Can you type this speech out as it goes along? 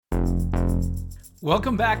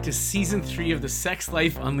Welcome back to Season 3 of the Sex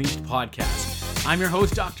Life Unleashed podcast. I'm your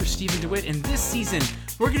host, Dr. Stephen DeWitt, and this season,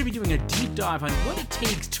 we're going to be doing a deep dive on what it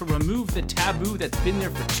takes to remove the taboo that's been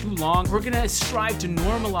there for too long. We're going to strive to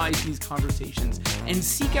normalize these conversations and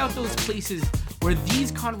seek out those places where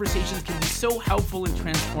these conversations can be so helpful and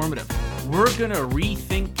transformative. We're going to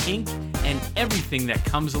rethink kink and everything that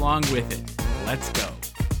comes along with it. Let's go.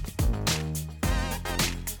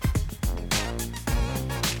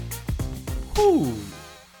 Whew.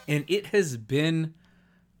 And it has been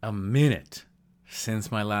a minute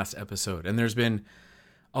since my last episode, and there's been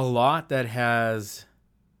a lot that has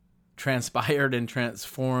transpired and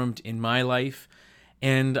transformed in my life,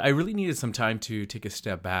 and I really needed some time to take a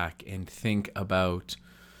step back and think about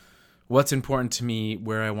what's important to me,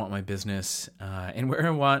 where I want my business, and where I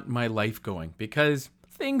want my life going, because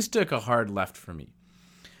things took a hard left for me.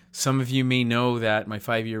 Some of you may know that my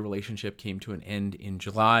 5-year relationship came to an end in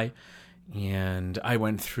July, and I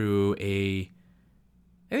went through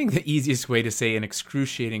I think the easiest way to say, an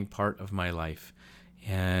excruciating part of my life.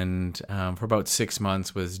 And for about 6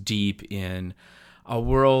 months was deep in a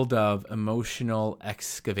world of emotional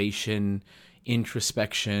excavation,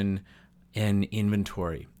 introspection, and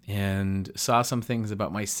inventory. And saw some things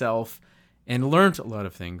about myself and learned a lot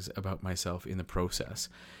of things about myself in the process.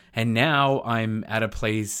 And now I'm at a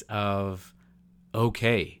place of,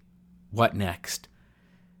 okay, what next?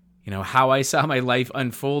 You know, how I saw my life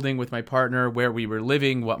unfolding with my partner, where we were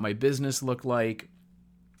living, what my business looked like,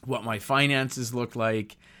 what my finances looked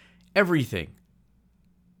like, everything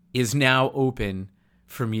is now open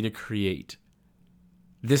for me to create,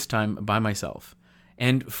 this time by myself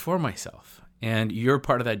and for myself. And you're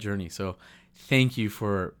part of that journey. So thank you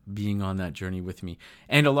for being on that journey with me.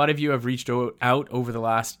 And a lot of you have reached out over the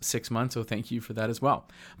last 6 months, so thank you for that as well.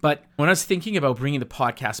 But when I was thinking about bringing the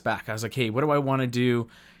podcast back, I was like, hey, what do I want to do?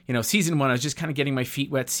 You know, season 1, I was just kind of getting my feet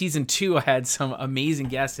wet. Season 2, I had some amazing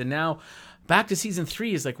guests. And now back to season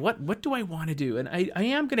 3 is like, what do I want to do? And I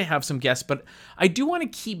am going to have some guests, but I do want to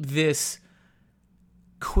keep this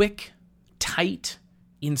quick, tight,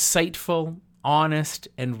 insightful, honest,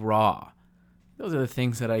 and raw. Those are the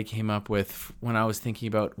things that I came up with when I was thinking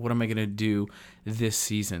about what am I going to do this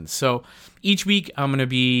season. So each week I'm going to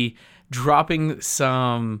be dropping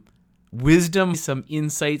some wisdom, some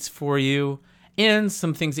insights for you, and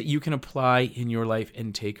some things that you can apply in your life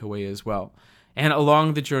and take away as well. And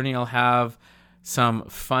along the journey, I'll have some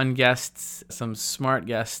fun guests, some smart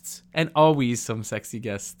guests, and always some sexy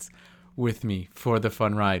guests with me for the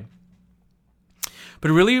fun ride.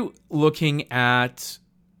 But really looking at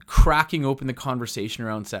cracking open the conversation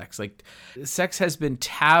around sex. Like, sex has been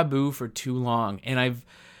taboo for too long, and I've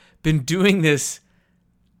been doing this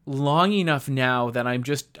long enough now that I'm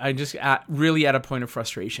just really at a point of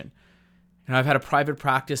frustration. And I've had a private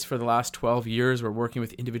practice for the last 12 years. We're working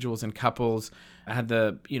with individuals and couples. I had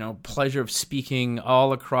the pleasure of speaking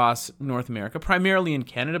all across North America, primarily in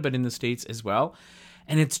Canada, but in the States as well.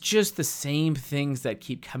 And it's just the same things that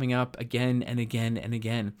keep coming up again and again and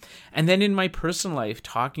again. And then in my personal life,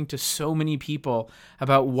 talking to so many people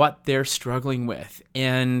about what they're struggling with.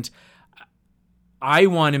 And I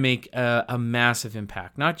want to make a massive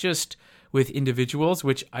impact, not just with individuals,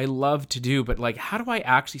 which I love to do, but like, how do I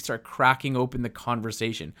actually start cracking open the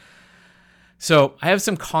conversation? So I have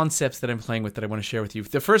some concepts that I'm playing with that I want to share with you.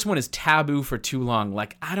 The first one is taboo for too long.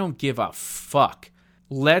 Like, I don't give a fuck.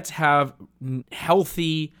 Let's have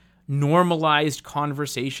healthy, normalized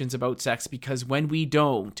conversations about sex, because when we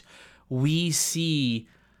don't, we see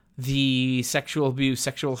the sexual abuse,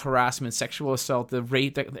 sexual harassment, sexual assault, the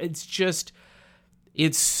rape. It's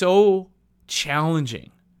so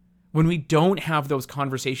challenging. When we don't have those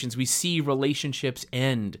conversations, we see relationships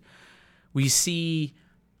end. We see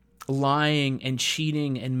lying and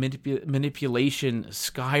cheating and manipulation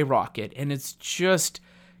skyrocket. And it's just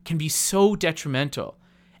can be so detrimental.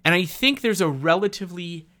 And I think there's a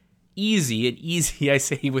relatively easy, I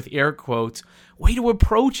say with air quotes, way to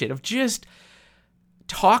approach it, of just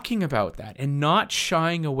talking about that and not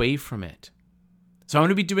shying away from it. So I'm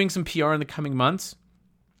going to be doing some PR in the coming months,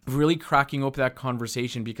 really cracking open that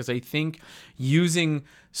conversation, because I think using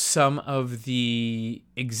some of the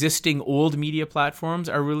existing old media platforms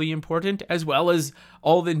are really important, as well as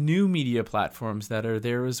all the new media platforms that are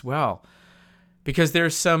there as well. Because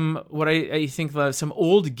there's some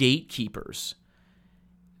old gatekeepers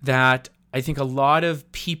that I think a lot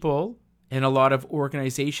of people and a lot of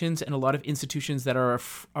organizations and a lot of institutions that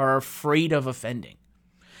are afraid of offending.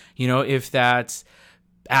 You know, if that's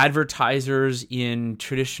advertisers in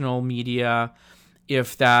traditional media,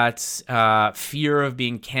 if that's fear of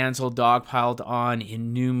being canceled, dogpiled on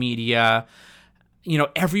in new media,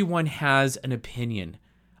 everyone has an opinion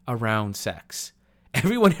around sex.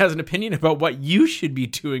 Everyone has an opinion about what you should be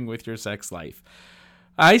doing with your sex life.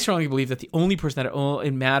 I strongly believe that the only person that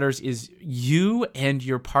it matters is you and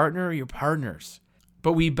your partner or your partners.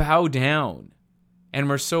 But we bow down, and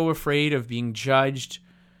we're so afraid of being judged.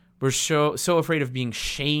 We're so afraid of being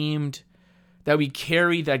shamed that we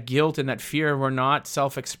carry that guilt and that fear. We're not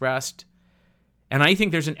self-expressed. And I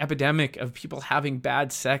think there's an epidemic of people having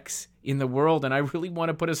bad sex in the world, and I really want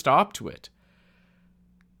to put a stop to it.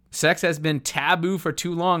 Sex has been taboo for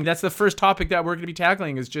too long. That's the first topic that we're going to be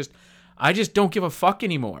tackling is I just don't give a fuck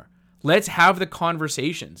anymore. Let's have the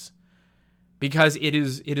conversations, because it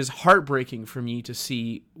is heartbreaking for me to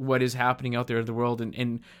see what is happening out there in the world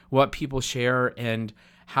and what people share and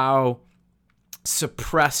how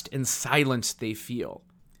suppressed and silenced they feel.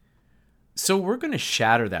 So we're going to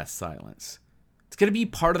shatter that silence. It's going to be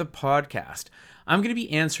part of the podcast. I'm going to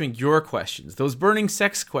be answering your questions, those burning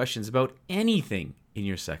sex questions about anything in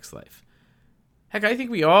your sex life. Heck, I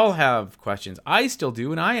think we all have questions. I still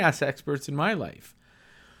do, and I ask experts in my life.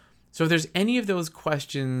 So if there's any of those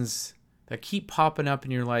questions that keep popping up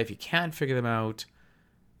in your life, you can't figure them out,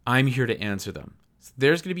 I'm here to answer them. So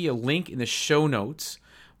there's going to be a link in the show notes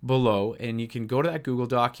below, and you can go to that Google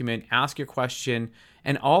document, ask your question,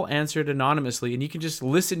 and I'll answer it anonymously. And you can just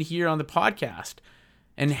listen here on the podcast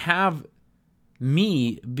and have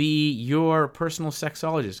me be your personal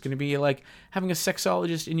sexologist. It's going to be like having a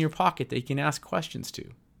sexologist in your pocket that you can ask questions to.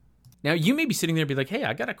 Now, you may be sitting there and be like, hey,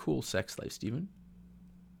 I got a cool sex life, Stephen.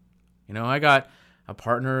 I got a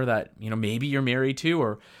partner that, maybe you're married to,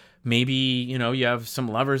 or maybe, you have some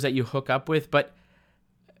lovers that you hook up with. But,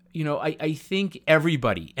 I think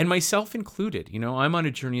everybody, and myself included, I'm on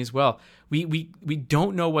a journey as well. We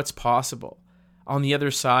don't know what's possible on the other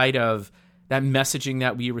side of that messaging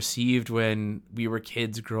that we received when we were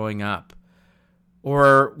kids growing up.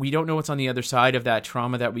 Or we don't know what's on the other side of that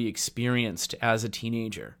trauma that we experienced as a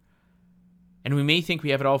teenager. And we may think we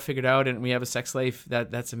have it all figured out and we have a sex life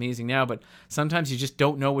that's amazing now, but sometimes you just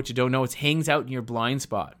don't know what you don't know. It hangs out in your blind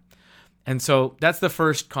spot. And so that's the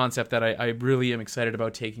first concept that I really am excited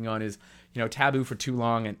about taking on is, taboo for too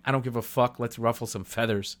long, and I don't give a fuck. Let's ruffle some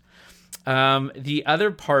feathers. The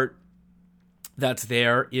other part that's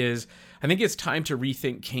there is, I think it's time to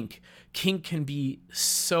rethink kink. Kink can be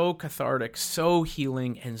so cathartic, so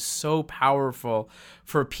healing, and so powerful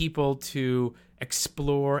for people to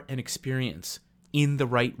explore and experience in the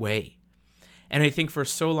right way. And I think for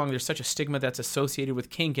so long, there's such a stigma that's associated with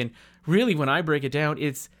kink. And really, when I break it down,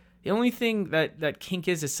 it's the only thing that kink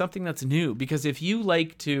is something that's new. Because if you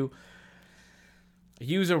like to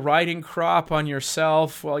use a riding crop on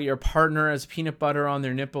yourself while your partner has peanut butter on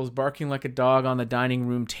their nipples, barking like a dog on the dining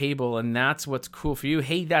room table, and that's what's cool for you,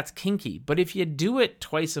 hey, that's kinky. But if you do it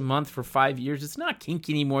twice a month for 5 years, it's not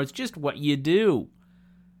kinky anymore. It's just what you do.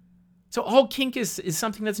 So all kink is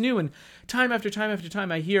something that's new. And time after time after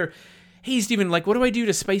time, I hear, hey, Stephen, what do I do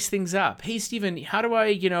to spice things up? Hey, Stephen, how do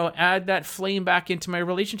I, add that flame back into my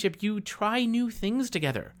relationship? You try new things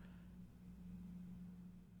together.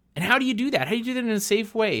 And how do you do that? How do you do that in a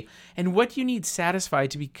safe way? And what do you need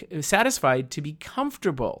satisfied to be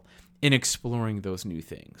comfortable in exploring those new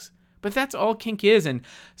things? But that's all kink is. And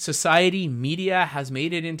society, media has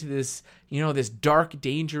made it into this, this dark,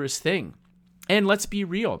 dangerous thing. And let's be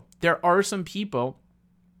real. There are some people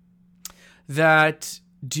that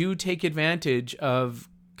do take advantage of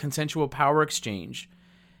consensual power exchange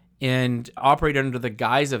and operate under the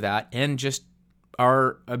guise of that and just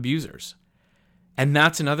are abusers. And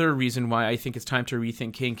that's another reason why I think it's time to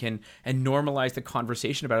rethink kink and normalize the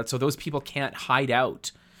conversation about it so those people can't hide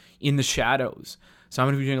out in the shadows. So I'm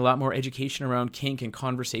going to be doing a lot more education around kink and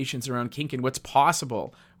conversations around kink and what's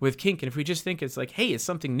possible with kink. And if we just think it's like, hey, it's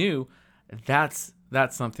something new, that's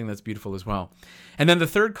something that's beautiful as well. And then the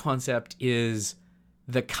third concept is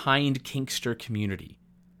the kind kinkster community.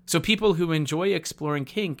 So people who enjoy exploring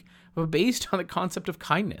kink, but based on the concept of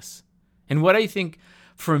kindness. And what I think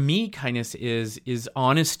for me, kindness is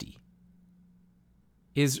honesty,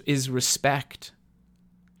 is respect,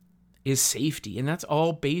 is safety. And that's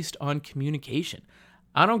all based on communication.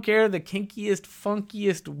 I don't care the kinkiest,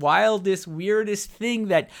 funkiest, wildest, weirdest thing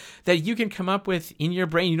that you can come up with in your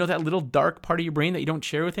brain. That little dark part of your brain that you don't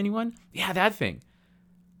share with anyone? Yeah, that thing.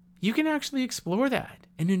 You can actually explore that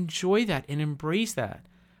and enjoy that and embrace that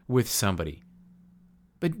with somebody.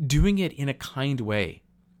 But doing it in a kind way.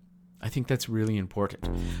 I think that's really important.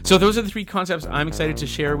 So those are the three concepts I'm excited to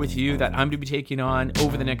share with you that I'm going to be taking on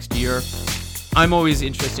over the next year. I'm always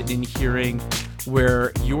interested in hearing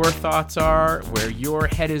where your thoughts are, where your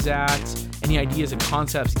head is at, any ideas and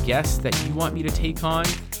concepts, guests that you want me to take on.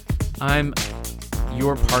 I'm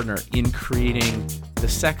your partner in creating the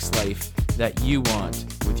sex life that you want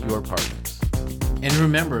with your partners. And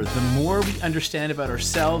remember, the more we understand about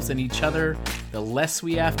ourselves and each other, the less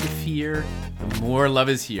we have to fear, the more love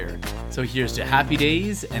is here. So here's to happy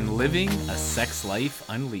days and living a sex life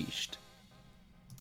unleashed.